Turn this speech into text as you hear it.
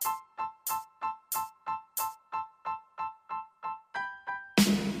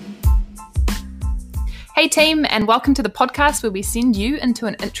Hey team, and welcome to the podcast where we send you into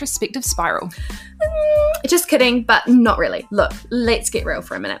an introspective spiral. Just kidding, but not really. Look, let's get real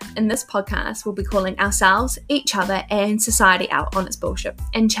for a minute. In this podcast, we'll be calling ourselves, each other, and society out on its bullshit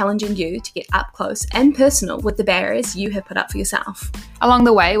and challenging you to get up close and personal with the barriers you have put up for yourself. Along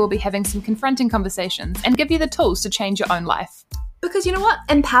the way, we'll be having some confronting conversations and give you the tools to change your own life. Because you know what?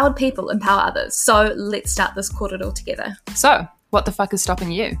 Empowered people empower others. So let's start this corridor together. So, what the fuck is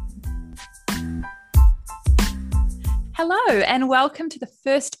stopping you? Hello, and welcome to the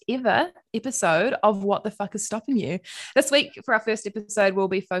first ever episode of What the Fuck is Stopping You. This week, for our first episode, we'll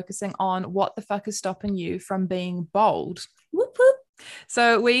be focusing on what the fuck is stopping you from being bold. Whoop, whoop.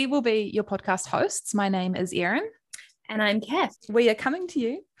 So we will be your podcast hosts. My name is Erin. And I'm Kath. We are coming to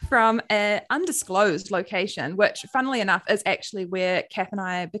you from an undisclosed location, which, funnily enough, is actually where Kath and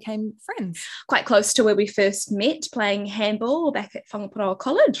I became friends. Quite close to where we first met, playing handball back at Whangaparoa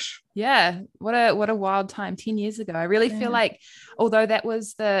College. Yeah, what a wild time, 10 years ago. I really feel like, although that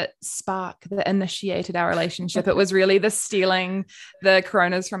was the spark that initiated our relationship, it was really the stealing the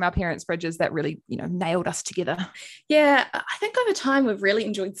Coronas from our parents' fridges that really, nailed us together. Yeah, I think over time we've really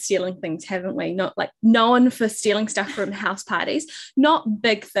enjoyed stealing things, haven't we? Not like known for stealing stuff from house parties, not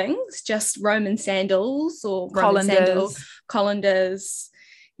big things, just Roman sandals or colanders.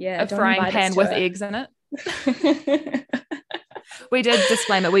 Yeah, a frying pan with eggs in it. We did,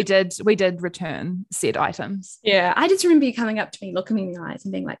 disclaimer, we did return said items. Yeah, I just remember you coming up to me, looking me in the eyes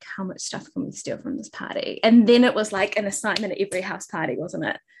and being like, how much stuff can we steal from this party? And then it was like an assignment at every house party, wasn't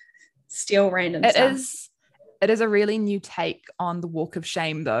it? Steal random stuff. It is a really new take on the walk of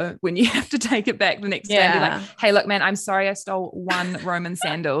shame, though, when you have to take it back the next day and be like, hey, look, man, I'm sorry I stole one Roman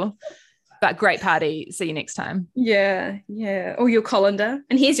sandal, but great party. See you next time. Yeah. Or your colander.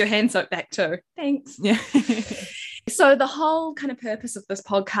 And here's your hand soap back too. Thanks. Yeah. So the whole kind of purpose of this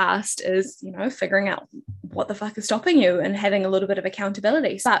podcast is, figuring out what the fuck is stopping you and having a little bit of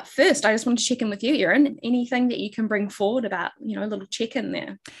accountability. But first, I just want to check in with you, Erin. Anything that you can bring forward about, a little check-in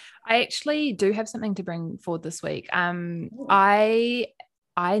there? I actually do have something to bring forward this week. I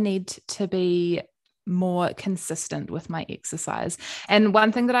need to be more consistent with my exercise. And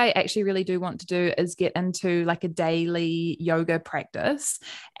one thing that I actually really do want to do is get into like a daily yoga practice.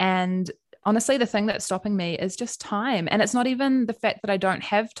 And honestly, the thing that's stopping me is just time. And it's not even the fact that I don't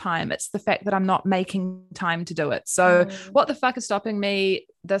have time. It's the fact that I'm not making time to do it. So what the fuck is stopping me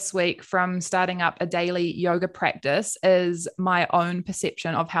this week from starting up a daily yoga practice is my own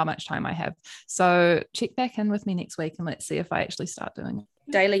perception of how much time I have. So check back in with me next week and let's see if I actually start doing it.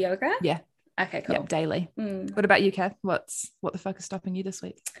 Daily yoga? Yeah. Okay, cool. Yep, daily. What about you, Kath? What the fuck is stopping you this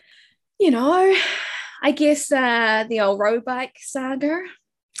week? I guess the old road bike saga.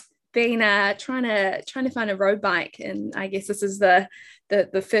 Been trying to find a road bike, and I guess this is the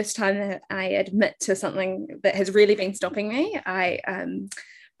first time that I admit to something that has really been stopping me. I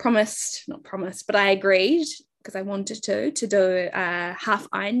not promised, but I agreed because I wanted to do a half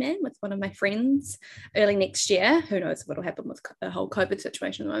Ironman with one of my friends early next year. Who knows what'll happen with the whole COVID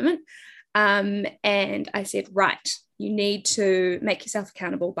situation at the moment. And I said, right, you need to make yourself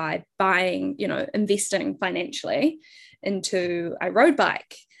accountable by buying, investing financially into a road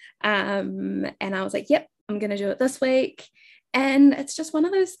bike. And I was like, yep, I'm going to do it this week. And it's just one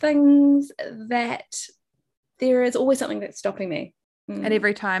of those things that there is always something that's stopping me. And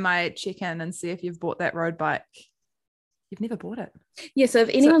every time I check in and see if you've bought that road bike, you've never bought it. Yeah. So if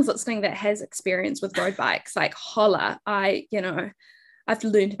anyone's listening that has experience with road bikes, like holla, I've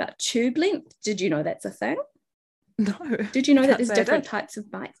learned about tube length. Did you know that's a thing? No. Did you know that there's different types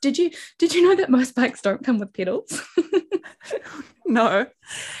of bikes? Did you know that most bikes don't come with pedals? No.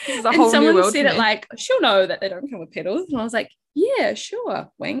 And someone said it like, she'll know that they don't come with pedals. And I was like, yeah, sure,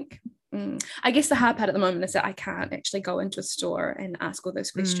 wink. I guess the hard part at the moment is that I can't actually go into a store and ask all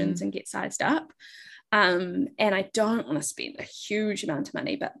those questions and get sized up. And I don't want to spend a huge amount of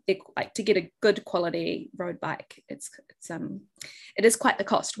money, but like to get a good quality road bike, it is quite the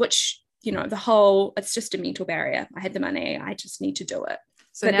cost, which, it's just a mental barrier. I had the money, I just need to do it.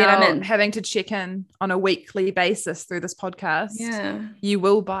 So but now I'm having to check in on a weekly basis through this podcast. Yeah. You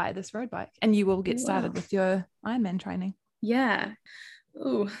will buy this road bike and you will get started with your Ironman training. Yeah.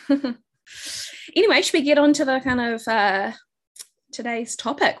 Ooh. Anyway, should we get on to the kind of today's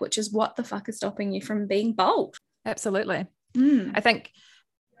topic, which is what the fuck is stopping you from being bold? Absolutely. I think,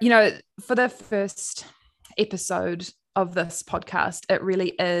 for the first episode of this podcast, it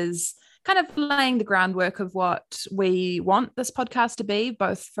really is kind of laying the groundwork of what we want this podcast to be,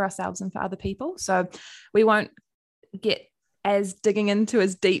 both for ourselves and for other people. So we won't get as digging into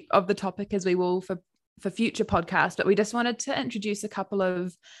as deep of the topic as we will for for future podcasts, but we just wanted to introduce a couple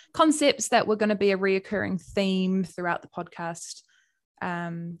of concepts that were going to be a reoccurring theme throughout the podcast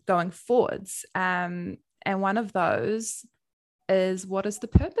going forwards. And one of those is, what is the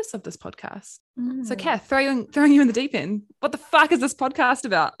purpose of this podcast? So Kath, throwing you in the deep end, what the fuck is this podcast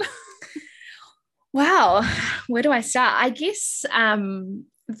about? Wow, where do I start? I guess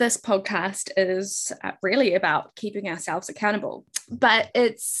this podcast is really about keeping ourselves accountable, but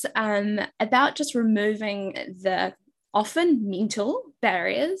it's about just removing the often mental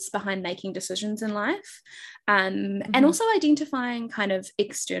barriers behind making decisions in life, and also identifying kind of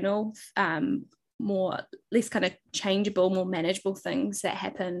external less kind of changeable, more manageable things that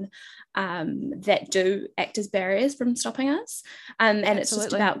happen that do act as barriers from stopping us. And Absolutely. It's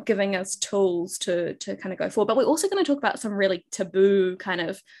just about giving us tools to kind of go forward. But we're also going to talk about some really taboo kind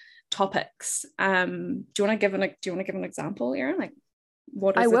of topics. Do you want to give an example, Erin? Like,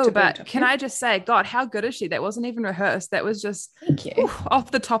 what is I will, but topic? Can I just say, God, how good is she? That wasn't even rehearsed. That was just Thank you. Off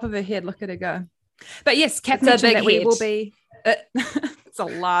the top of her head. Look at her go. But yes, Kath mentioned that we will be it's a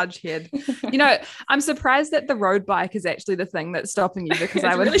large head. You know, I'm surprised that the road bike is actually the thing that's stopping you, because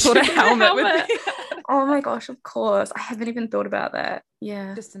I would have thought a helmet would be. Oh my gosh, of course. I haven't even thought about that.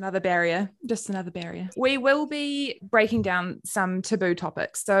 Yeah. Just another barrier. We will be breaking down some taboo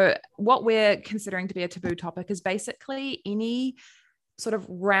topics. So what we're considering to be a taboo topic is basically any sort of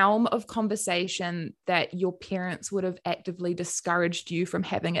realm of conversation that your parents would have actively discouraged you from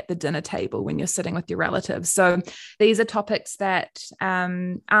having at the dinner table when you're sitting with your relatives. So these are topics that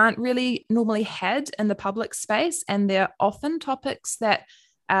aren't really normally had in the public space, and they're often topics that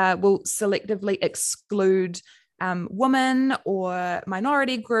will selectively exclude women or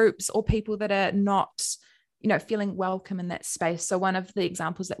minority groups or people that are not, feeling welcome in that space. So one of the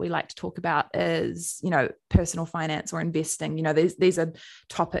examples that we like to talk about is, personal finance or investing. These are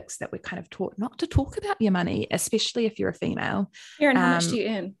topics that we're kind of taught not to talk about your money, especially if you're a female. Erin, how much do you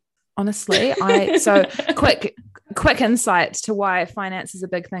earn? Honestly, quick insight to why finance is a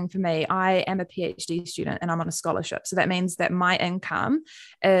big thing for me. I am a PhD student and I'm on a scholarship. So that means that my income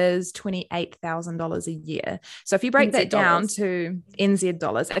is $28,000 a year. So if you break that down to NZ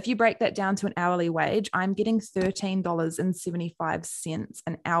dollars, if you break that down to an hourly wage, I'm getting $13.75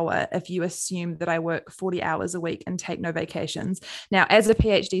 an hour if you assume that I work 40 hours a week and take no vacations. Now, as a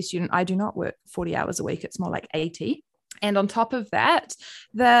PhD student, I do not work 40 hours a week. It's more like 80. And on top of that,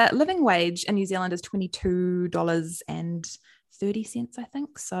 the living wage in New Zealand is $22.30, I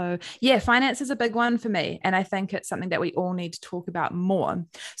think. So yeah, finance is a big one for me. And I think it's something that we all need to talk about more.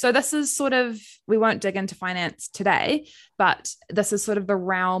 So this is we won't dig into finance today, but this is sort of the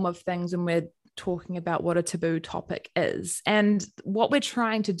realm of things when we're talking about what a taboo topic is. And what we're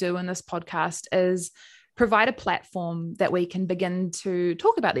trying to do in this podcast is provide a platform that we can begin to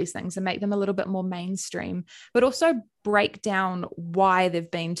talk about these things and make them a little bit more mainstream, but also break down why they've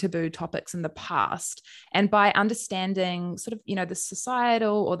been taboo topics in the past. And by understanding sort of, the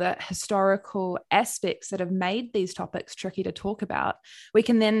societal or the historical aspects that have made these topics tricky to talk about, we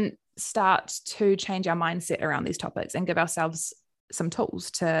can then start to change our mindset around these topics and give ourselves some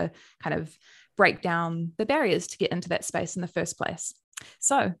tools to kind of break down the barriers to get into that space in the first place.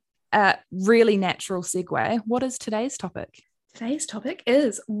 So really natural segue. What is today's topic? Today's topic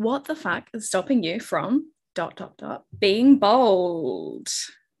is, what the fuck is stopping you from ... being bold?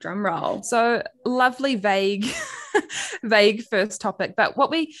 Drum roll. So lovely, vague first topic. But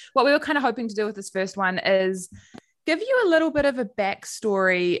what we were kind of hoping to do with this first one is give you a little bit of a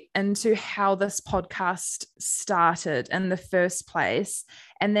backstory into how this podcast started in the first place,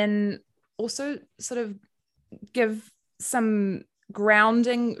 and then also sort of give some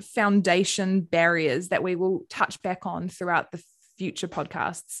grounding foundation barriers that we will touch back on throughout the future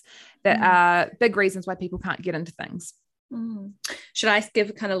podcasts that are big reasons why people can't get into things. Should I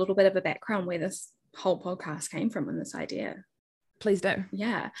give kind of a little bit of a background where this whole podcast came from and this idea? Please do.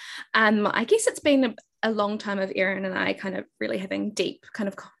 Yeah. I guess it's been a long time of Erin and I kind of really having deep kind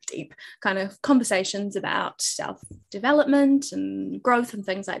of conversations about self-development and growth and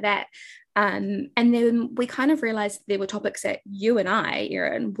things like that. And then we kind of realized there were topics that you and I,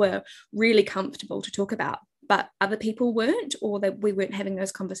 Erin, were really comfortable to talk about, but other people weren't, or that we weren't having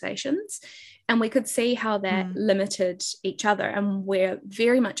those conversations. And we could see how that limited each other. And we're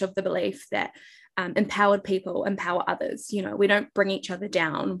very much of the belief that empowered people empower others. We don't bring each other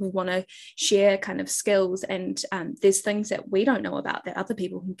down. We want to share kind of skills, and there's things that we don't know about that other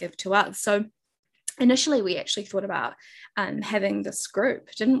people can give to us. So initially we actually thought about having this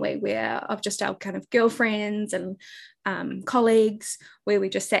group, didn't we, where of just our kind of girlfriends and colleagues, where we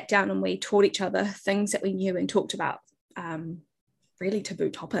just sat down and we taught each other things that we knew and talked about really taboo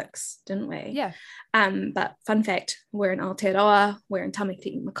topics, didn't we? Yeah. But fun fact, we're in Aotearoa, we're in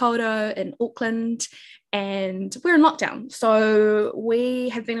Tamaki Makaurau in Auckland, and we're in lockdown. So we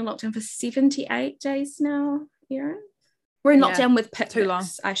have been in lockdown for 78 days now, Erin. We're in lockdown with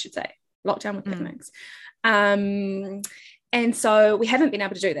picnics, I should say. Lockdown with picnics. And so we haven't been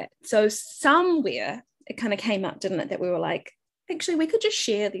able to do that. So somewhere it kind of came up, didn't it, that we were like, actually, we could just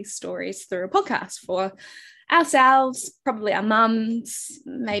share these stories through a podcast for ourselves, probably our mums,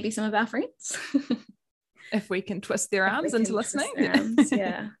 maybe some of our friends. If we can twist their arms into listening.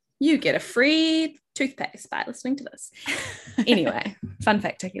 Yeah. You get a free toothpaste by listening to this. Anyway, fun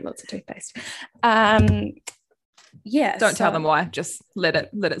fact, I get lots of toothpaste. Yeah. Don't tell them why. Just let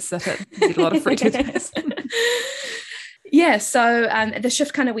it sit. You get a lot of free toothpaste. Yeah, so the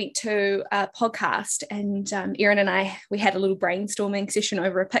shift kind of went to a podcast, and Erin and I, we had a little brainstorming session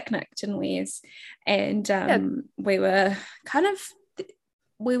over a picnic, didn't we? And we were trying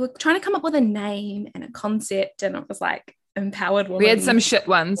to come up with a name and a concept, and it was like empowered women. We had some shit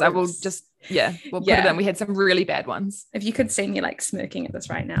ones. I will just, we'll put it in. We had some really bad ones. If you could see me like smirking at this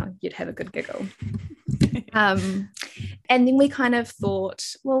right now, you'd have a good giggle. And then we kind of thought,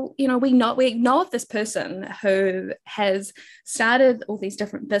 well, we know of this person who has started all these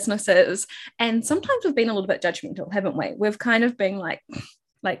different businesses, and sometimes we've been a little bit judgmental, haven't we? We've kind of been like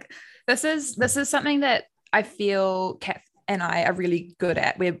this is something that I feel Kath and I are really good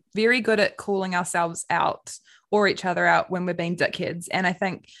at. We're very good at calling ourselves out or each other out when we're being dickheads, and I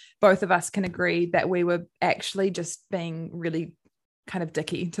think both of us can agree that we were actually just being really kind of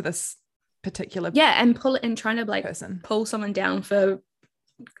dicky to this particular and trying to like pull someone down for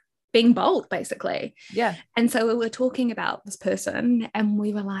being bold, basically. And so we were talking about this person, and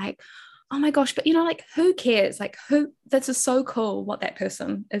we were like, oh my gosh, but like, who cares? Like, this is so cool what that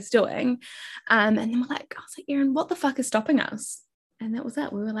person is doing. And then I was like, Erin, what the fuck is stopping us? And that was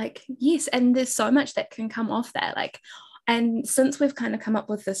it. We were like, yes. And there's so much that can come off that, like. And since we've kind of come up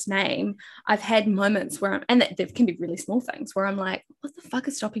with this name, I've had moments where and there can be really small things where I'm like, what the fuck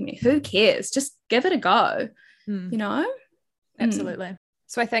is stopping me? Who cares? Just give it a go, Absolutely.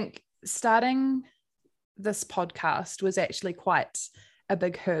 So I think starting this podcast was actually quite a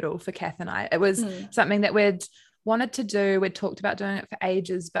big hurdle for Kath and I. It was something that we'd wanted to do. We'd talked about doing it for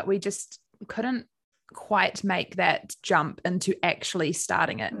ages, but we just couldn't quite make that jump into actually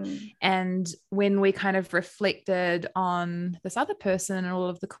starting it. And when we kind of reflected on this other person and all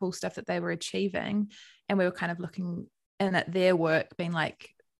of the cool stuff that they were achieving, and we were kind of looking in at their work, being like,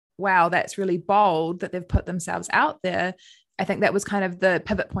 wow, that's really bold that they've put themselves out there. I think that was kind of the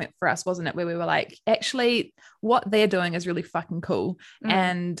pivot point for us, wasn't it? Where we were like, actually, what they're doing is really fucking cool.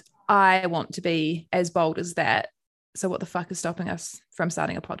 And I want to be as bold as that. So what the fuck is stopping us from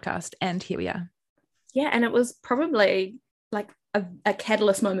starting a podcast? And here we are. Yeah, and it was probably like a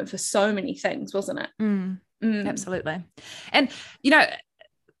catalyst moment for so many things, wasn't it? Absolutely. And,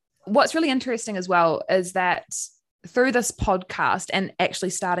 what's really interesting as well is that through this podcast and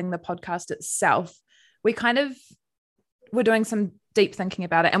actually starting the podcast itself, we kind of were doing some deep thinking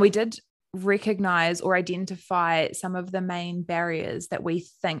about it, and we did recognize or identify some of the main barriers that we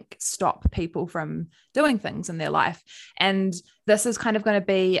think stop people from doing things in their life. And this is kind of going to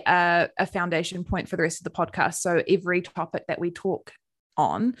be a foundation point for the rest of the podcast. So every topic that we talk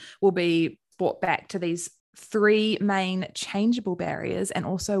on will be brought back to these 3 main changeable barriers, and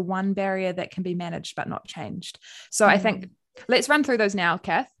also 1 barrier that can be managed but not changed. So I think let's run through those now,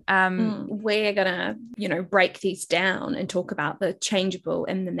 Kath. We're gonna, break these down and talk about the changeable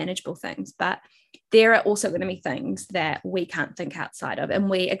and the manageable things, but there are also going to be things that we can't think outside of, and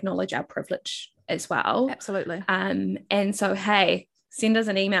we acknowledge our privilege as well. Absolutely. And so, hey, send us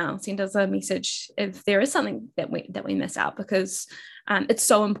an email, send us a message if there is something that we miss out, because it's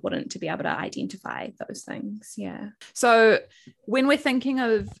so important to be able to identify those things. Yeah. So when we're thinking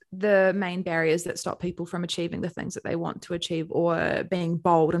of the main barriers that stop people from achieving the things that they want to achieve or being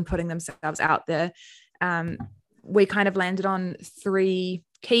bold and putting themselves out there, we kind of landed on 3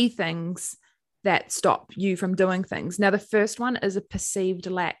 key things that stop you from doing things. Now, the first one is a perceived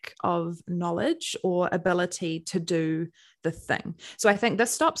lack of knowledge or ability to do the thing. So I think this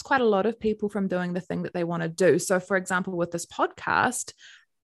stops quite a lot of people from doing the thing that they want to do. So for example, with this podcast,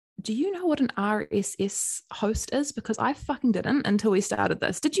 do you know what an RSS host is? Because I fucking didn't until we started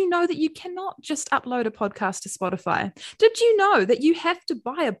this. Did you know that you cannot just upload a podcast to Spotify? Did you know that you have to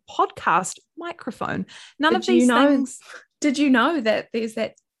buy a podcast microphone? None of these things. Did you know that there's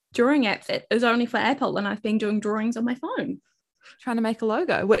that drawing app that is only for Apple, and I've been doing drawings on my phone trying to make a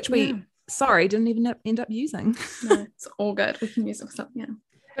logo, which we didn't even end up using. No, it's all good. We can use it for something.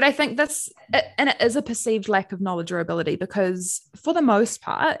 But I think and it is a perceived lack of knowledge or ability, because for the most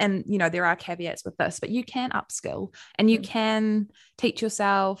part, and there are caveats with this, but you can upskill and you can teach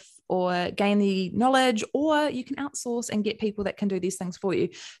yourself or gain the knowledge, or you can outsource and get people that can do these things for you.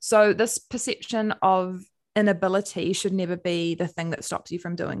 So this perception of inability should never be the thing that stops you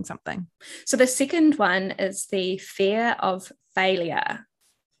from doing something. So the second one is the fear of failure.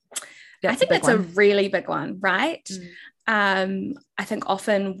 I think that's a really big one, right? I think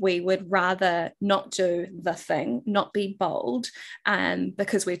often we would rather not do the thing, not be bold,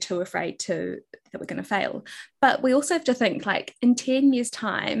 because we're too afraid that we're going to fail. But we also have to think, like, in 10 years'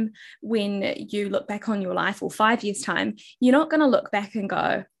 time, when you look back on your life, or 5 years' time, you're not going to look back and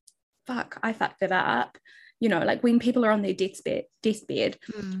go, fuck, I fucked it up. Like when people are on their deathbed,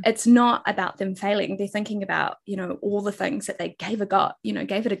 it's not about them failing. They're thinking about, all the things that they gave it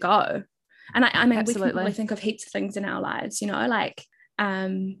a go. And I mean, we can probably think of heaps of things in our lives, like.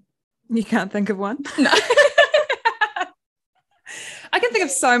 You can't think of one? No. I can think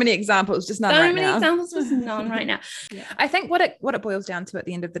of so many examples, just none right now. So many examples, just none right now. Yeah. I think what it boils down to at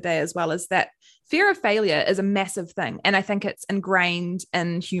the end of the day as well is that fear of failure is a massive thing. And I think it's ingrained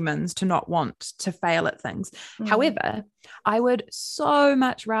in humans to not want to fail at things. However, I would so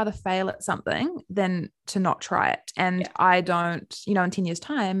much rather fail at something than to not try it. And I don't, in 10 years'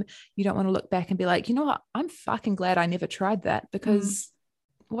 time, you don't want to look back and be like, you know what, I'm fucking glad I never tried that, because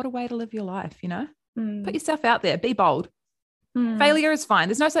what a way to live your life, Put yourself out there, be bold. Failure is fine.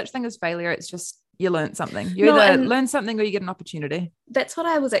 There's no such thing as failure. It's just you learn something. You either learn something or you get an opportunity. That's what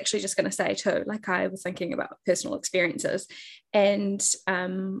I was actually just going to say too. Like, I was thinking about personal experiences, and I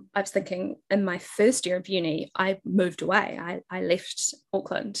was thinking in my first year of uni, I moved away. I left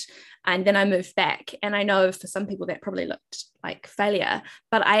Auckland and then I moved back. And I know for some people that probably looked like failure,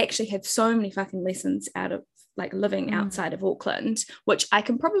 but I actually had so many fucking lessons out of like living outside of Auckland, which I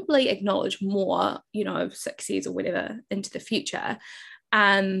can probably acknowledge more, 6 years or whatever into the future.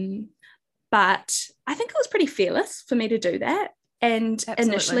 But I think it was pretty fearless for me to do that. And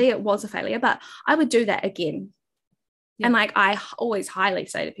initially it was a failure, but I would do that again. Yeah. And like, I always highly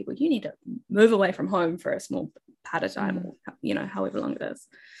say to people, you need to move away from home for a small part of time, or, however long it is.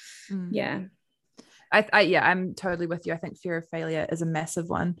 Yeah. I'm totally with you. I think fear of failure is a massive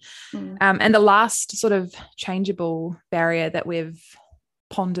one. And the last sort of changeable barrier that we've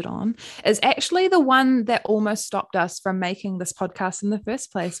pondered on is actually the one that almost stopped us from making this podcast in the first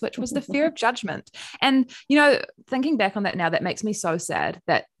place, which was the fear of judgment. And, thinking back on that now, that makes me so sad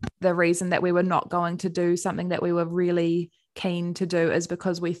that the reason that we were not going to do something that we were really keen to do is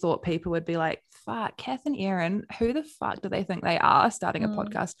because we thought people would be like, fuck, Kath and Erin, who the fuck do they think they are starting a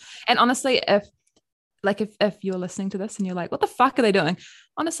podcast? And honestly, if you're listening to this and you're like, what the fuck are they doing?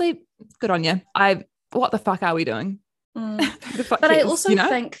 Honestly, good on you. What the fuck are we doing? But I also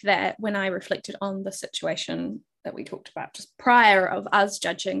think that when I reflected on the situation that we talked about just prior of us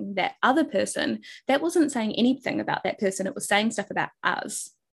judging that other person, that wasn't saying anything about that person. It was saying stuff about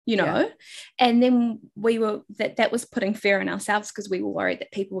us, and then we were, that was putting fear in ourselves because we were worried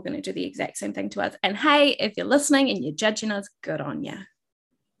that people were going to do the exact same thing to us. And hey, if you're listening and you're judging us, good on you.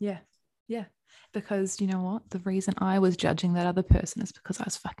 Yeah. Yeah. Because you know what? The reason I was judging that other person is because I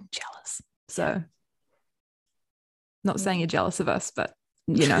was fucking jealous. So not saying you're jealous of us, but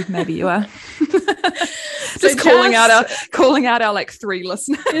maybe you are. Just calling out our like 3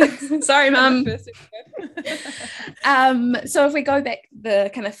 listeners. Sorry, Mum. So if we go back,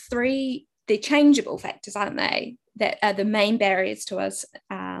 the kind of 3, they're changeable factors, aren't they? That are the main barriers to us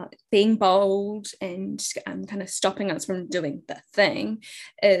being bold and kind of stopping us from doing the thing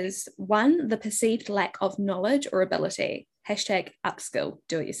is 1, the perceived lack of knowledge or ability. Hashtag upskill,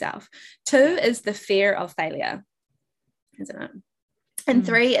 do it yourself. 2 is the fear of failure, isn't it? And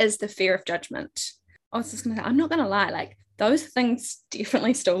 3 is the fear of judgment. I was just going to say, I'm not going to lie, like those things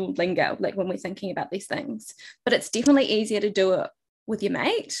definitely still linger, like when we're thinking about these things, but it's definitely easier to do it with your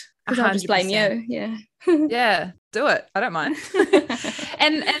mate, because I'll just blame you. Yeah, do it. I don't mind.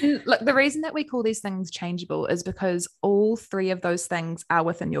 and look, the reason that we call these things changeable is because all 3 of those things are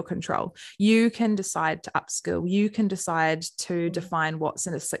within your control. You can decide to upskill, you can decide to define what's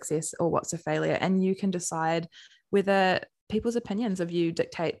a success or what's a failure, and you can decide whether people's opinions of you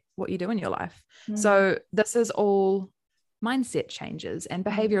dictate what you do in your life. So this is all mindset changes and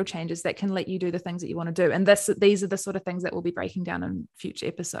behavioral changes that can let you do the things that you want to do. And these are the sort of things that we'll be breaking down in future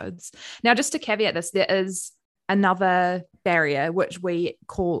episodes. Now, just to caveat this, there is another barrier which we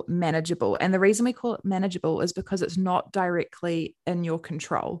call manageable. And the reason we call it manageable is because it's not directly in your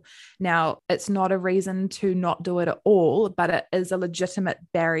control. Now, it's not a reason to not do it at all, but it is a legitimate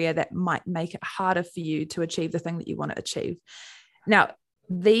barrier that might make it harder for you to achieve the thing that you want to achieve. Now,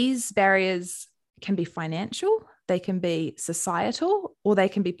 these barriers can be financial, they can be societal, or they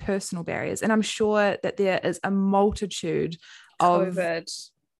can be personal barriers. And I'm sure that there is a multitude of COVID.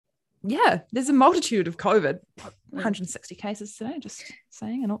 Yeah, there's a multitude of COVID, 160 cases today, just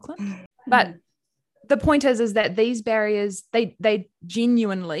saying, in Auckland. But the point is that these barriers, they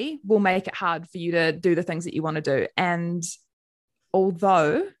genuinely will make it hard for you to do the things that you want to do. And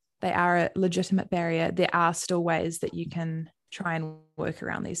although they are a legitimate barrier, there are still ways that you can try and work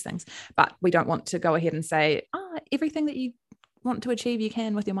around these things. But we don't want to go ahead and say, everything that you want to achieve, you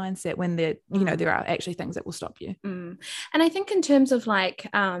can with your mindset, when there, there are actually things that will stop you. And I think in terms of like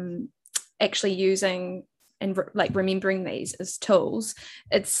actually using and remembering these as tools,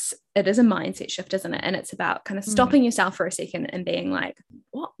 it is a mindset shift, isn't it? And it's about kind of stopping yourself for a second and being like,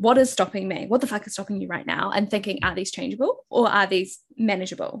 what is stopping me? What the fuck is stopping you right now? And thinking, are these changeable or are these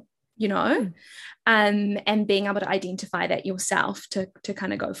manageable? And being able to identify that yourself to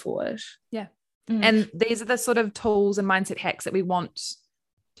kind of go forward. Yeah. And these are the sort of tools and mindset hacks that we want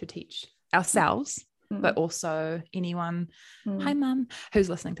to teach ourselves, but also anyone, hi mum, who's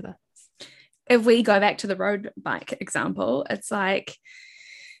listening to this. If we go back to the road bike example, it's like,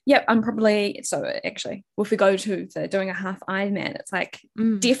 I'm probably, so actually, if we go to the doing a half Ironman, it's like,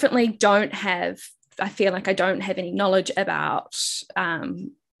 definitely I feel like I don't have any knowledge about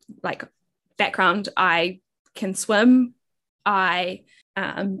like background. I can swim. I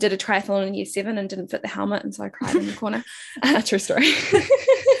did a triathlon in year 7 and didn't fit the helmet, and so I cried in the corner. True story.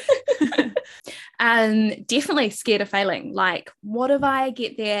 And definitely scared of failing. Like, what if I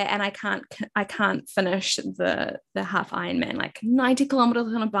get there and I can't finish the half Ironman, like 90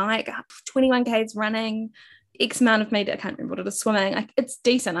 kilometers on a bike, 21 k's running, X amount of meters, I can't remember what it is, swimming. Like, it's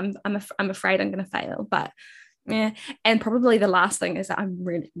decent. I'm afraid I'm going to fail, but yeah. And probably the last thing is that I'm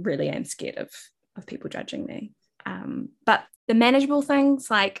really am scared of people judging me. But the manageable things,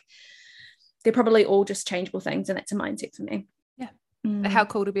 like, they're probably all just changeable things, and that's a mindset for me. How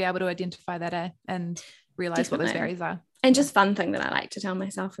cool to be able to identify that and realize what those barriers are. And just fun thing that I like to tell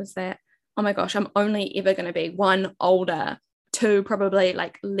myself is that, oh my gosh, I'm only ever going to be 1, older, 2, probably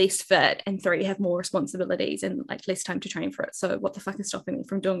like less fit, and 3, have more responsibilities and like less time to train for it. So what the fuck is stopping me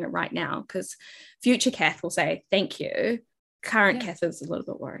from doing it right now? Because future Kath will say thank you. Current Kath is a little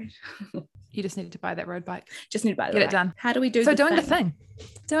bit worried. You just need to buy that road bike. Just need to buy the Get bike. it done. How do we do doing the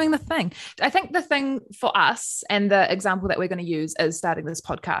thing? I think the thing for us, and the example that we're going to use, is starting this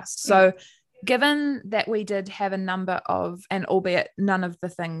podcast. So given that we did have a number of, and albeit none of the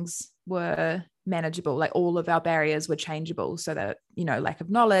things were manageable, like all of our barriers were changeable, so that, lack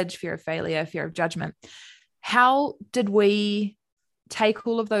of knowledge, fear of failure, fear of judgment, how did we take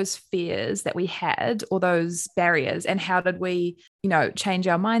all of those fears that we had, or those barriers, and how did we, change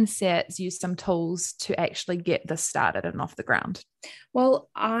our mindsets, use some tools to actually get this started and off the ground? Well,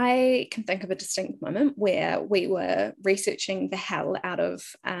 I can think of a distinct moment where we were researching the hell out of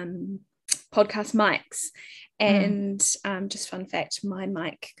podcast mics. And just fun fact, my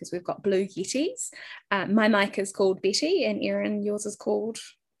mic, because we've got blue Yetis, my mic is called Betty, and Erin, yours is called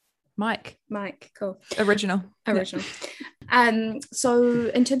Mike, cool. Original.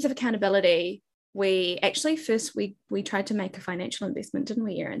 So in terms of accountability, we actually first we tried to make a financial investment, didn't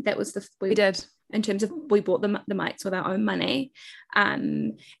we, Erin? That was we did. In terms of, we bought the mics with our own money,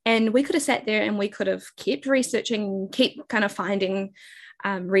 and we could have sat there and we could have kept researching, keep kind of finding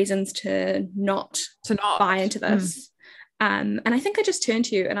reasons to not buy into this. And I think I just turned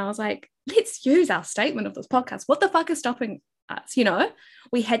to you and I was like, let's use our statement of this podcast. What the fuck is stopping us?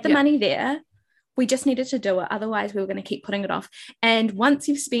 We had the money there. We just needed to do it. Otherwise, we were going to keep putting it off. And once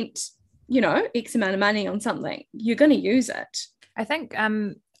you've spent, X amount of money on something, you're going to use it. I think,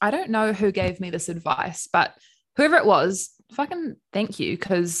 I don't know who gave me this advice, but whoever it was, fucking thank you,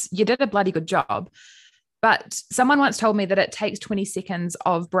 because you did a bloody good job. But someone once told me that it takes 20 seconds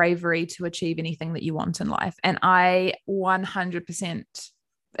of bravery to achieve anything that you want in life. And I 100%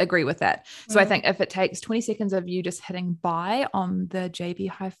 agree with that. So I think if it takes 20 seconds of you just hitting buy on the JB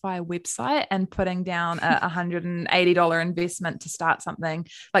Hi-Fi website and putting down a $180 investment to start something,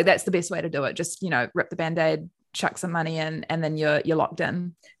 like, that's the best way to do it. Just, rip the Band-Aid, chuck some money in, and then you're locked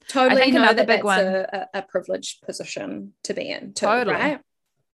in. Totally. I think another big one, a privileged position to be in too, totally. Right?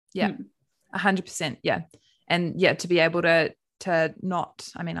 Yeah. 100%. Yeah. And to be able to not,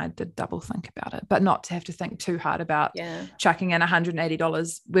 I did double think about it, but not to have to think too hard about chucking in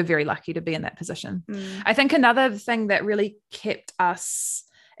 $180. We're very lucky to be in that position. I think another thing that really kept us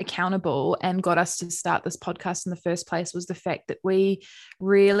accountable and got us to start this podcast in the first place was the fact that we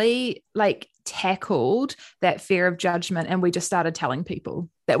really tackled that fear of judgment, and we just started telling people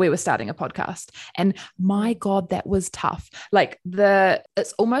that we were starting a podcast. And my God, that was tough. Like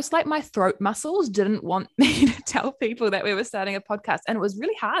it's almost like my throat muscles didn't want me to tell people that we were starting a podcast. And it was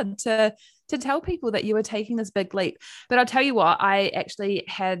really hard to tell people that you were taking this big leap. But I'll tell you what, I actually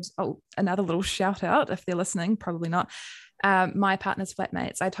had another little shout out if they're listening, probably not. My partner's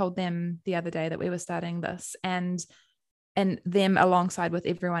flatmates, I told them the other day that we were starting this, and them alongside with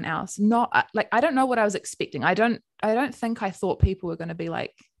everyone else. Not like, I don't know what I was expecting. I don't think I thought people were going to be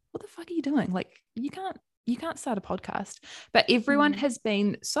like, what the fuck are you doing? Like, you can't start a podcast. But everyone has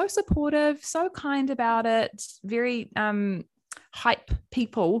been so supportive, so kind about it, very hype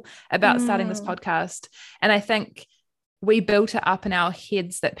people about starting this podcast. And I think we built it up in our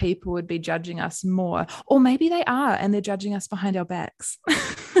heads that people would be judging us more, or maybe they are, and they're judging us behind our backs.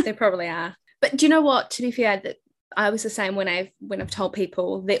 They probably are. But do you know what, to be fair, that I was the same when I've told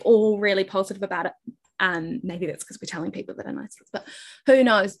people. They're all really positive about it. Maybe that's because we're telling people that are nice, but who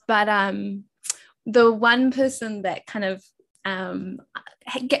knows? But the one person that kind of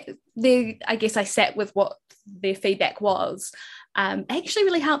I guess I sat with what their feedback was, actually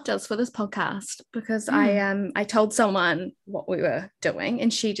really helped us for this podcast, because I told someone what we were doing,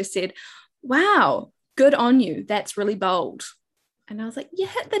 and she just said, "Wow, good on you. That's really bold." And I was like, you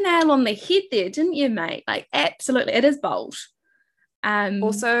hit the nail on the head there, didn't you, mate? Like, absolutely, it is bold.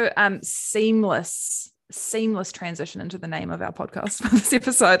 Also, seamless transition into the name of our podcast for this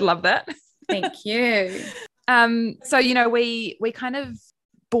episode. Love that. Thank you. So, you know, we kind of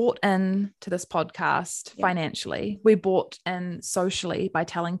bought in to this podcast financially. We bought in socially by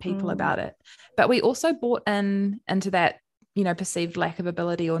telling people about it. But we also bought into that, you know, perceived lack of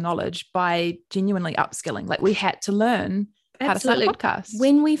ability or knowledge by genuinely upskilling. Like, we had to learn how to start a podcast.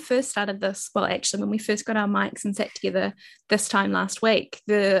 When we first started this, well, actually, when we first got our mics and sat together this time last week,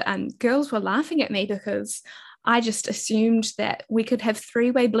 the girls were laughing at me because I just assumed that we could have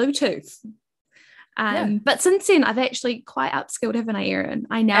three-way Bluetooth. But since then, I've actually quite upskilled, haven't I, Erin?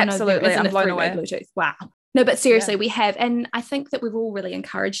 I now know there isn't a three-way Bluetooth. Wow. No, but seriously, we have. And I think that we've all really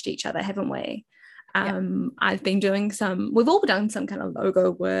encouraged each other, haven't we? I've been doing we've all done some kind of logo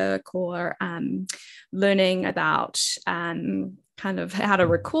work, or learning about kind of how to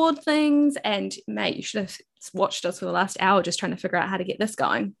record things. And mate, you should have watched us for the last hour just trying to figure out how to get this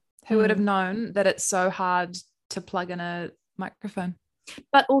going. Who would have known that it's so hard to plug in a microphone?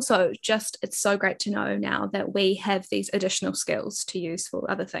 But also, just it's so great to know now that we have these additional skills to use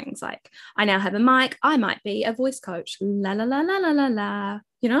for other things. Like, I now have a mic. I might be a voice coach. La la la la la la la.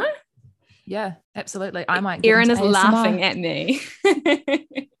 You know? Yeah, absolutely. I might. Erin is laughing at me.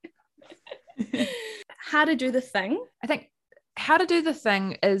 How to do the thing? I think how to do the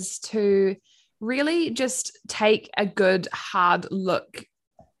thing is to really just take a good hard look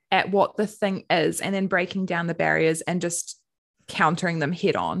at what the thing is, and then breaking down the barriers and just countering them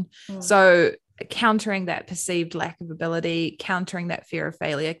head on. So countering that perceived lack of ability, countering that fear of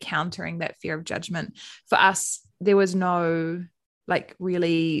failure, countering that fear of judgment. For us, there was no like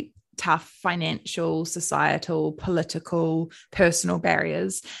really tough financial, societal, political, personal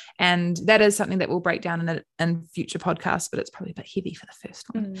barriers. And that is something that we'll break down in future podcasts, but it's probably a bit heavy for the first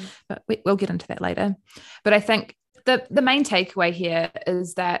one. But we'll get into that later. But I think the main takeaway here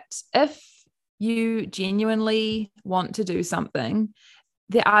is that if you genuinely want to do something,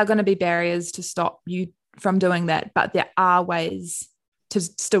 there are going to be barriers to stop you from doing that, but there are ways to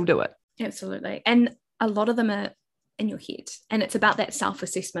still do it. Absolutely. And a lot of them are in your head, and it's about that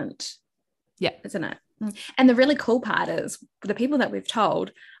self-assessment. Yeah. Isn't it? And the really cool part is, the people that we've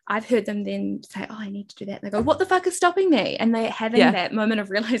told, I've heard them then say, oh, I need to do that. And they go, what the fuck is stopping me? And they're having that moment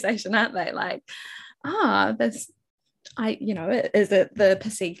of realization, aren't they? Like, is it the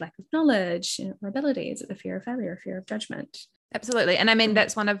perceived lack of knowledge or ability? Is it the fear of failure, fear of judgment? Absolutely. And I mean, that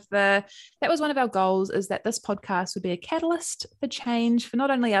was one of our goals, is that this podcast would be a catalyst for change for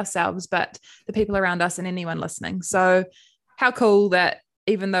not only ourselves, but the people around us and anyone listening. So how cool that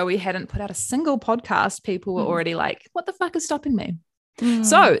even though we hadn't put out a single podcast, people were already like, what the fuck is stopping me?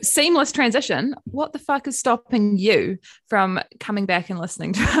 So seamless transition. What the fuck is stopping you from coming back and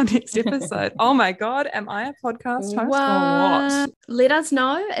listening to our next episode? Oh my God, am I a podcast host or what? Let us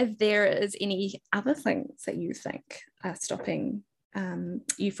know if there is any other things that you think are stopping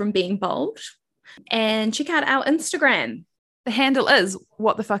you from being bold. And check out our Instagram. The handle is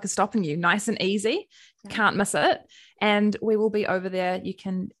what the fuck is stopping you. Nice and easy. Can't miss it. And we will be over there. You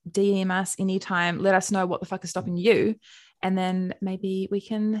can DM us anytime. Let us know what the fuck is stopping you. And then maybe we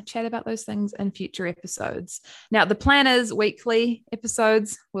can chat about those things in future episodes. Now, the plan is weekly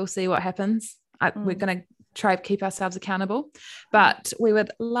episodes. We'll see what happens. We're going to try to keep ourselves accountable. But we would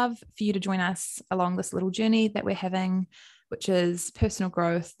love for you to join us along this little journey that we're having. which is personal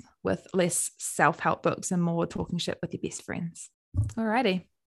growth with less self-help books and more talking shit with your best friends. Alrighty.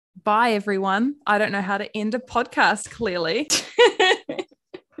 Bye, everyone. I don't know how to end a podcast, clearly.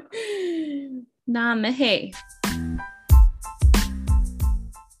 Ngā mihi.